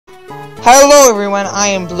Hello everyone, I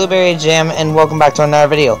am Blueberry Jam and welcome back to another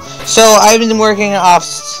video. So I've been working off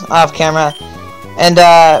camera and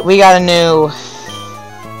we got a new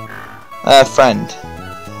friend.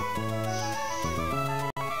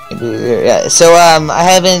 Yeah, so I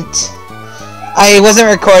wasn't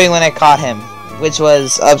recording when I caught him, which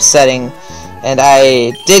was upsetting, and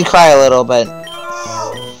I did cry a little, but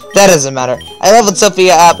that doesn't matter. I leveled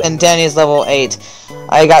Sophia up and Danny's level 8.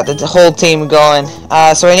 I got the whole team going.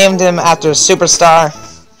 So I named him after a superstar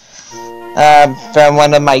from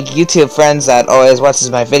one of my YouTube friends that always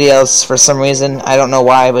watches my videos for some reason. I don't know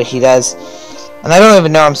why, but he does. And I don't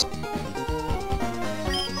even know him.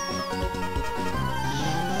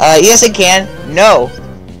 Yes, I can. No.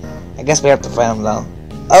 I guess we have to fight him, though.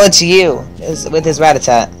 Oh, it's you. It's with his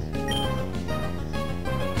rat-a-tat.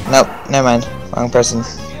 Nope, never mind. Wrong person.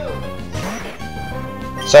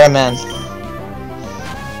 Sorry, man.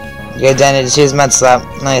 Yeah, Danny, just use Mud Slap.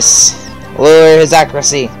 Nice. Lure his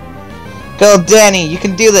accuracy. Go, Danny, you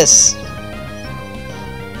can do this.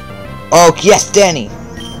 Oh, yes, Danny.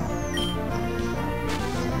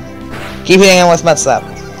 Keep hitting him with Mud Slap.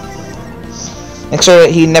 Make sure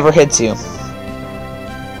he never hits you.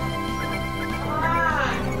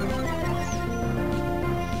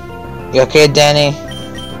 You okay, Danny?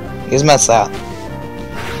 Use Mud Slap.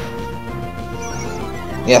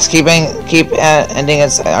 Yes, keep ending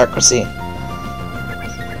its accuracy.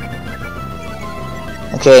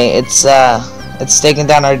 Okay, it's taking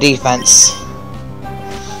down our defense.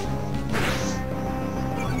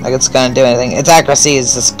 Like it's gonna do anything. Its accuracy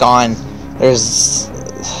is just gone. There's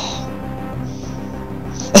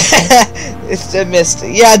it's a missed.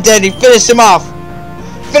 Yeah, Danny, finish him off.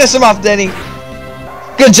 Finish him off, Danny.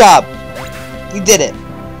 Good job. You did it.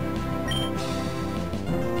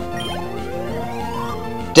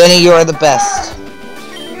 Danny, you are the best.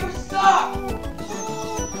 You suck!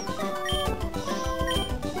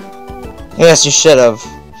 Yes, you should have.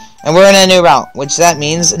 And we're in a new route, which that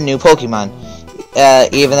means a new Pokemon.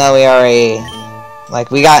 Even though we are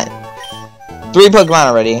we got 3 Pokemon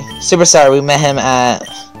already. Superstar, we met him at,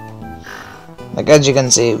 like as you can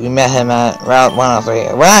see, we met him at Route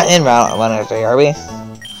 103. We're not in Route 103, are we?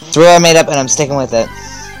 It's where I made up and I'm sticking with it.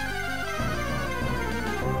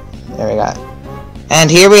 There we go. And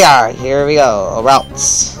here we are. Here we go.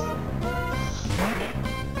 Routes.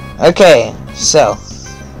 Okay, so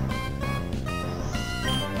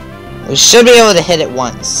we should be able to hit it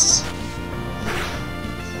once.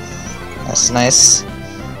 That's nice.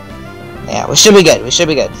 Yeah, we should be good. We should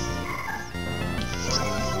be good.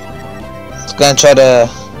 It's gonna try to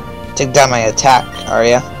take down my attack, are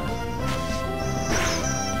ya?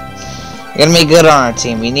 You're gonna be good on our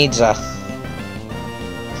team. We need to.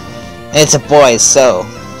 It's a boy, so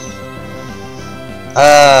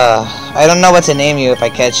I don't know what to name you if I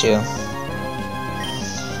catch you.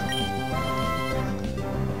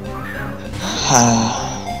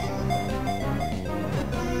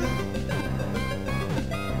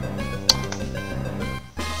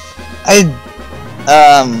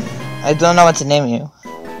 I don't know what to name you.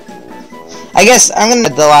 I guess I'm gonna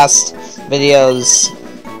the last video's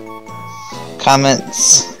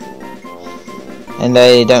comments. And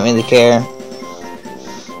I don't really care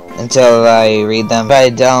until I read them. If I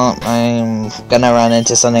don't, I'm gonna run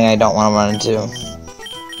into something I don't want to run into.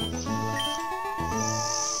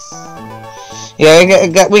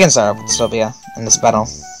 Yeah, we can start off with Sophia in this battle.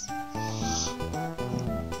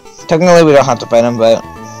 Technically, we don't have to fight him, but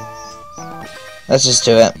let's just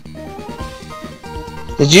do it.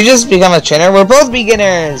 Did you just become a trainer? We're both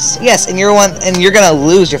beginners. Yes, and you're gonna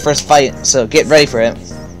lose your first fight, so get ready for it.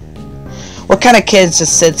 What kind of kid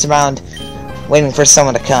just sits around waiting for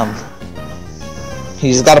someone to come?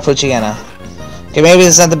 He's got to put you in a... Okay, maybe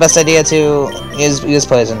it's not the best idea to use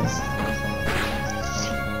poison.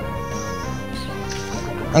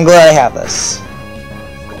 I'm glad I have this.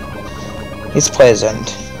 He's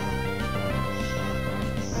poisoned.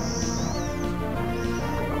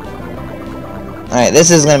 Alright,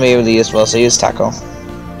 this is going to be really useful, so use Tackle.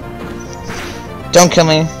 Don't kill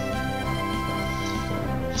me.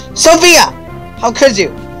 Sophia! How could you?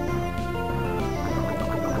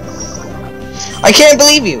 I can't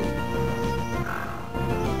believe you!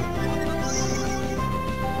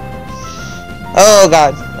 Oh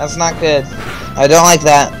god, that's not good. I don't like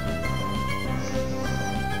that.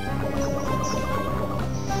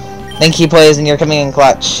 Thank you, Poison, you're coming in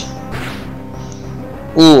clutch.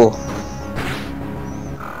 Ooh.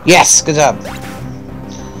 Yes, good job.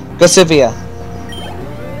 Go, Sophia.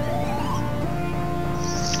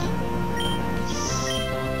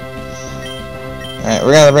 Alright,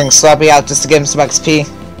 we're gonna bring Sloppy out just to give him some XP.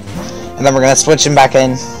 And then we're gonna switch him back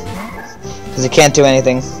in. Because he can't do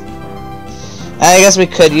anything. I guess we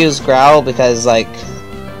could use Growl because, like...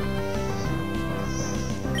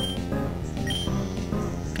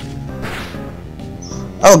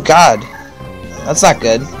 Oh god. That's not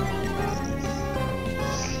good.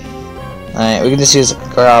 Alright, we can just use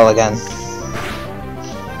Growl again.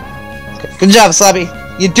 Okay. Good job, Slappy!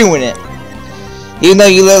 You're doing it! Even though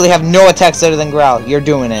you literally have no attacks other than Growl, you're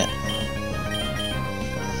doing it.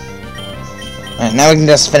 Alright, now we can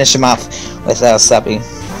just finish him off with Slappy.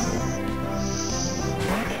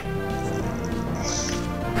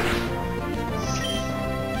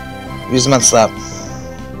 Use Mud Slap.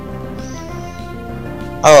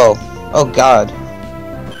 Oh. Oh god.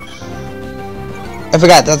 I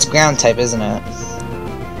forgot, that's ground type, isn't it?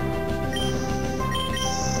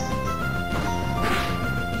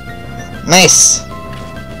 Nice!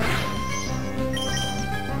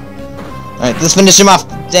 Alright, let's finish him off,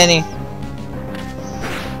 Danny.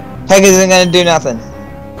 Heck isn't gonna do nothing.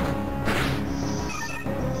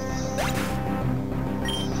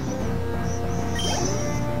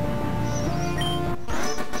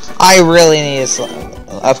 I really need to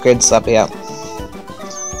upgrade Slappy up.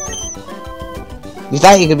 You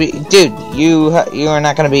thought you could beat... Dude, you are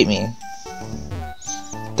not gonna beat me.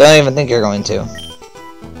 Don't even think you're going to.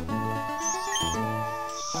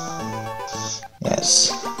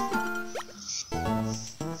 Yes.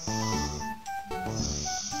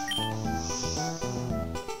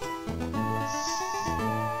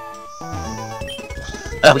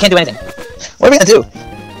 We can't do anything. What are we gonna do?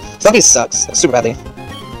 Slappy sucks. Super badly.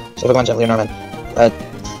 So Pokemon Gently or Norman. I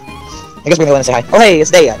guess we're gonna go in and say hi. Oh hey,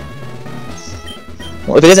 it's Day.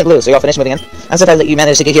 Well, if it isn't Blue, so you're all finished moving in. I'm surprised that you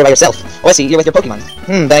managed to get here by yourself. Oh, I see, you're with your Pokemon.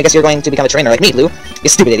 Then I guess you're going to become a trainer like me, Blue. You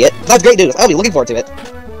stupid idiot. That's great news. I'll be looking forward to it.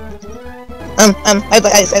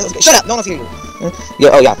 Shut up! No one wants to hear you.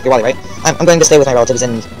 Oh yeah, you're Wally, right? I'm going to stay with my relatives,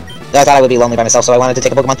 and I thought I would be lonely by myself, so I wanted to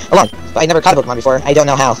take a Pokemon along. But I never caught a Pokemon before. I don't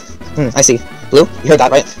know how. I see. Blue, you heard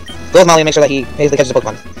that, right? Go with Molly and make sure that he basically catches a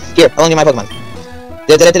Pokemon. Here, I'll loan you my Pokemon.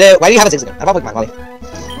 Why do you have a Zigzagoon? I bought Pokemon, Molly.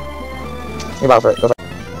 You're about for it. Go for it.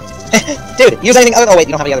 Dude, use anything other. Oh wait,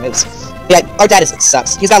 you don't have any other moves. Yeah, our dad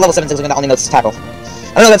sucks. He's got level 7 Zigzagoon that only knows tackle.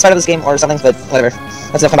 I don't know if that's part of this game or something, but whatever.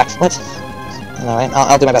 Let's come back. What? Alright,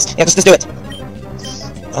 I'll do my best. Yeah, just do it.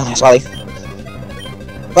 Oh, nice, Wally.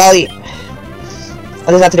 Wally!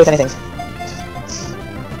 What does that have to do with anything?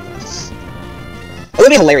 It would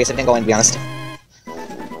be hilarious if it didn't go in, to be honest.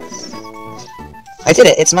 I did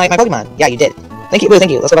it. It's my Pokemon. Yeah, you did. Thank you, Blue,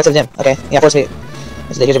 thank you. Let's go back to the gym. Okay. Yeah, force me.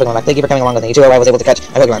 Here's your Pokemon back. Thank you for coming along with me. You two are why I was able to catch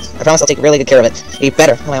my Pokemon. I promise I'll take really good care of it. You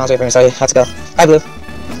better. Oh, my mom's waiting for me, so I have to go. Bye, Blue.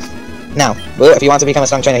 Now, Blue, if you want to become a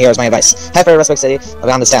strong trainer, here is my advice. Head for Westbrook City,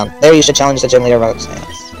 around this town. There you should challenge the gym leader of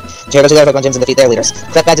go to their Pokemon gyms and defeat their leaders.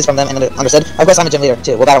 Collect badges from them and understood. Of course, I'm a gym leader,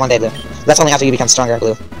 too. We'll battle one day, Blue. That's only after you become stronger,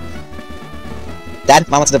 Blue. Dad,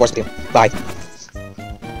 Mom wants to divorce with you. Bye.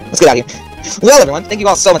 Let's get out of here. Well, everyone, thank you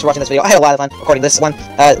all so much for watching this video. I had a lot of fun recording this one.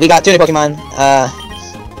 We got 2 new Pokemon.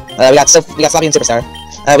 We got Slappy and Superstar.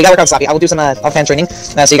 We gotta work on Slappy. I will do some off-hand training,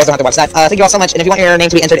 so you guys don't have to watch that. Thank you all so much, and if you want your name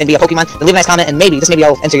to be entered and be a Pokemon, then leave a nice comment, and maybe, just maybe,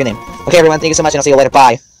 I'll enter your name. Okay, everyone, thank you so much, and I'll see you later.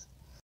 Bye.